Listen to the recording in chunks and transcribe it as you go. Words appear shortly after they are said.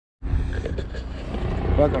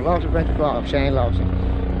Welcome to Lawson Adventure Vlog, Shane Lawson.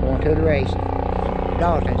 Going to the race,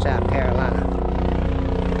 Darlington, South Carolina.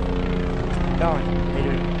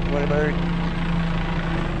 Darlington, what a bird.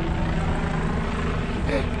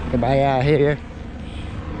 Everybody out here.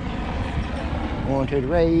 Going to the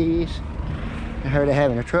race. I heard they're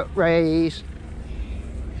having a truck race.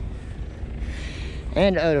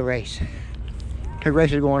 And the other race. Two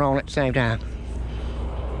races going on at the same time.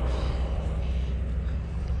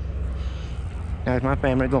 There's my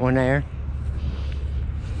family going there.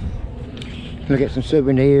 Look at some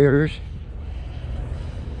souvenirs.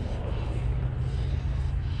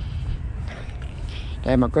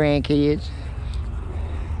 There's my grandkids.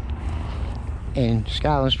 And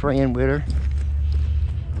Skyland's friend with her.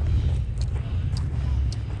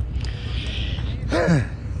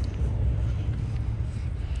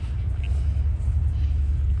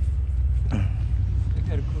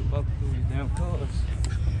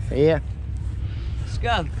 Yeah. Let's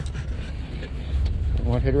go.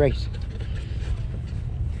 Going to the race.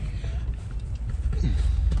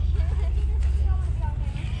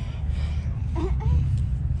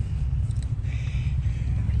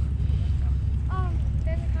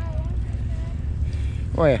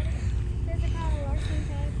 Where? There's a Kyle Larson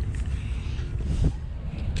tag.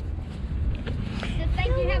 Just think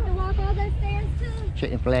you have to walk all those stairs too?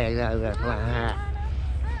 Chicken flags out there flying high.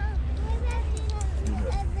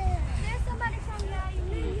 There's somebody from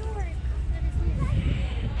New York.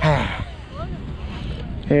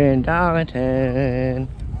 Here in Darlington.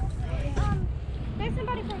 There's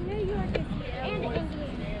somebody from New York and England.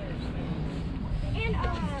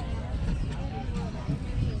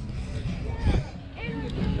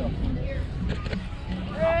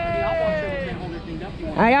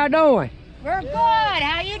 How y'all doing? We're good.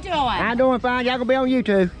 How you doing? I'm doing fine. Y'all gonna be on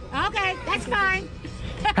YouTube. Okay, that's fine.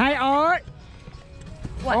 Hey, Art.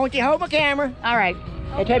 What? Won't you hold my camera? All right.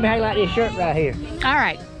 Hey, tell me how you like this shirt right here. All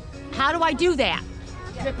right. How do I do that?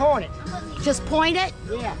 Just point it. Just point it?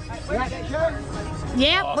 Yeah. You like that shirt?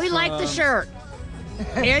 Yep, we like the shirt.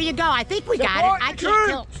 There you go. I think we got it. I can't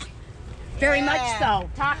tell. Very much so.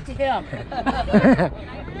 Talk to him.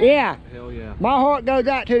 Yeah. Hell yeah. My heart goes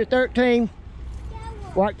out to the 13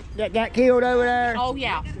 what that got killed over there. Oh,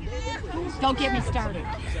 yeah. Don't get me started.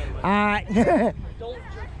 All right.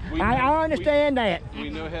 I understand that. We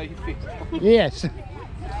know how you feel. Yes.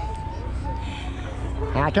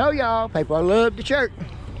 I told y'all, people love the shirt.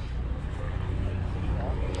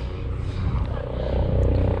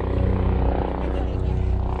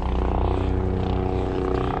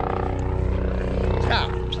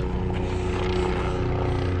 Stop.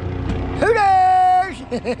 Hooters!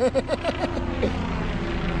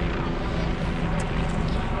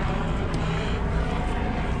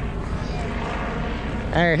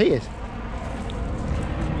 There he is.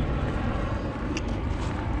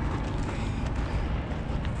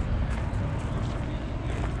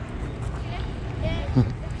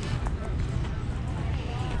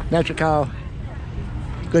 That's what you call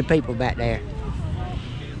good people back there.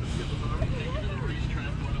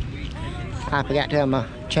 I forgot to tell my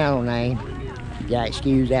channel name. Yeah,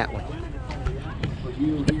 excuse that one.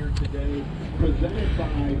 You here today, presented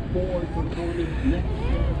by Ford Performance Next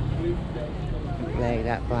Tuesday. Flag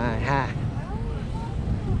that flying high.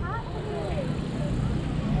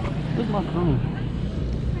 Where's my phone?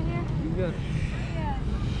 You got it.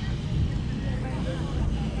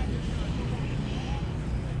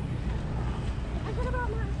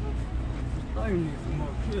 I need some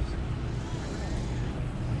more kisses.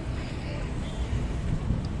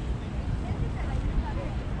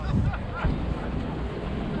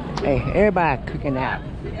 Hey, everybody cooking out,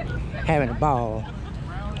 having a ball.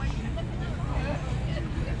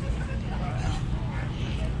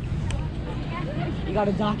 You got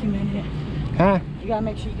to document it. Huh? You got to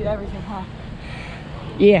make sure you get everything, huh?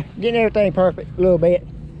 Yeah, getting everything perfect a little bit.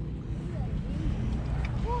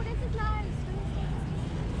 Oh, this is nice.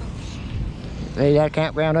 There's that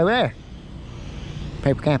campground over there.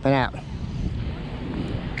 People camping out.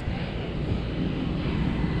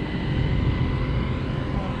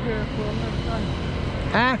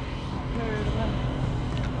 Huh?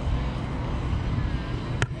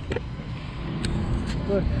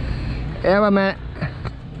 Good. Yeah, wait a minute.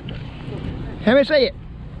 Let me see it.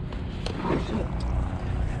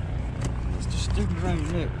 It's just stupid around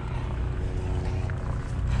your neck.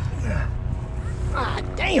 Ah,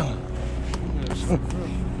 damn.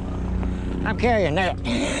 I'm carrying that.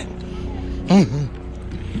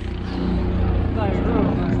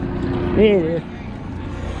 It is.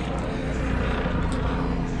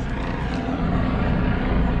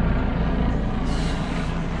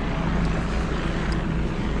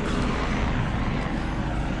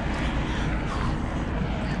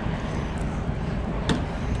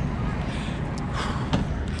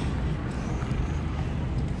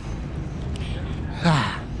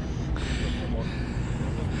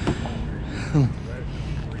 I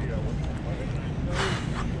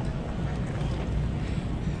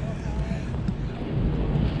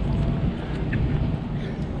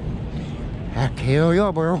kill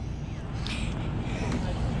your bro.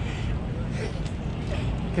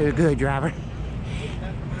 You're a good driver.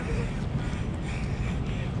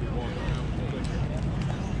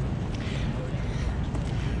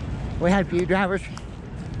 We had a few drivers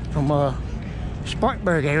from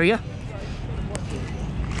Spartanburg area.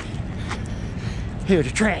 Here's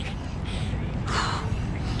the track.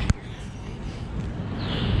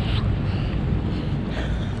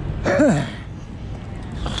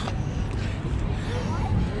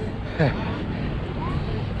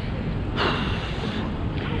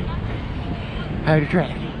 Here's the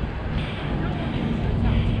track.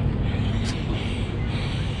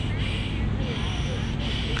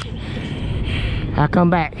 I'll come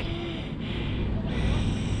back.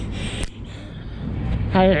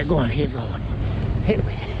 How's it going? Hit going. Hit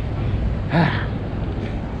me.